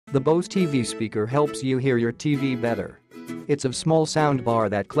The Bose TV speaker helps you hear your TV better. It's a small soundbar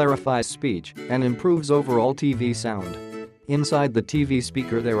that clarifies speech and improves overall TV sound. Inside the TV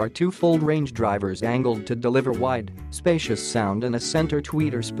speaker there are two fold range drivers angled to deliver wide, spacious sound and a center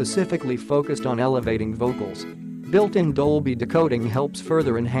tweeter specifically focused on elevating vocals. Built-in Dolby decoding helps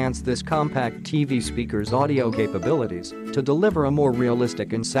further enhance this compact TV speaker's audio capabilities to deliver a more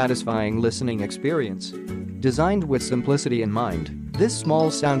realistic and satisfying listening experience. Designed with simplicity in mind, this small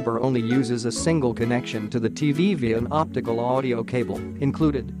soundbar only uses a single connection to the TV via an optical audio cable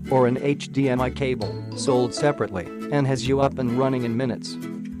included or an HDMI cable sold separately and has you up and running in minutes.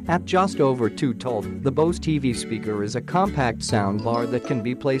 At just over 2 tall, the Bose TV speaker is a compact soundbar that can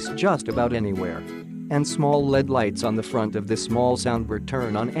be placed just about anywhere. And small LED lights on the front of this small soundbar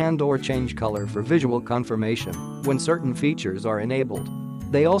turn on and/or change color for visual confirmation when certain features are enabled.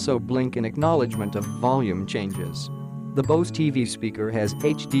 They also blink in acknowledgement of volume changes. The Bose TV speaker has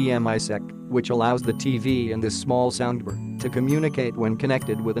HDMI-ARC, which allows the TV and this small soundbar to communicate when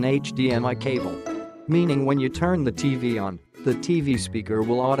connected with an HDMI cable. Meaning when you turn the TV on, the TV speaker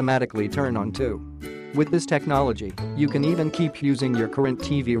will automatically turn on too. With this technology, you can even keep using your current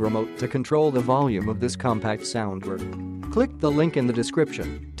TV remote to control the volume of this compact soundbar. Click the link in the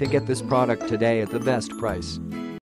description to get this product today at the best price.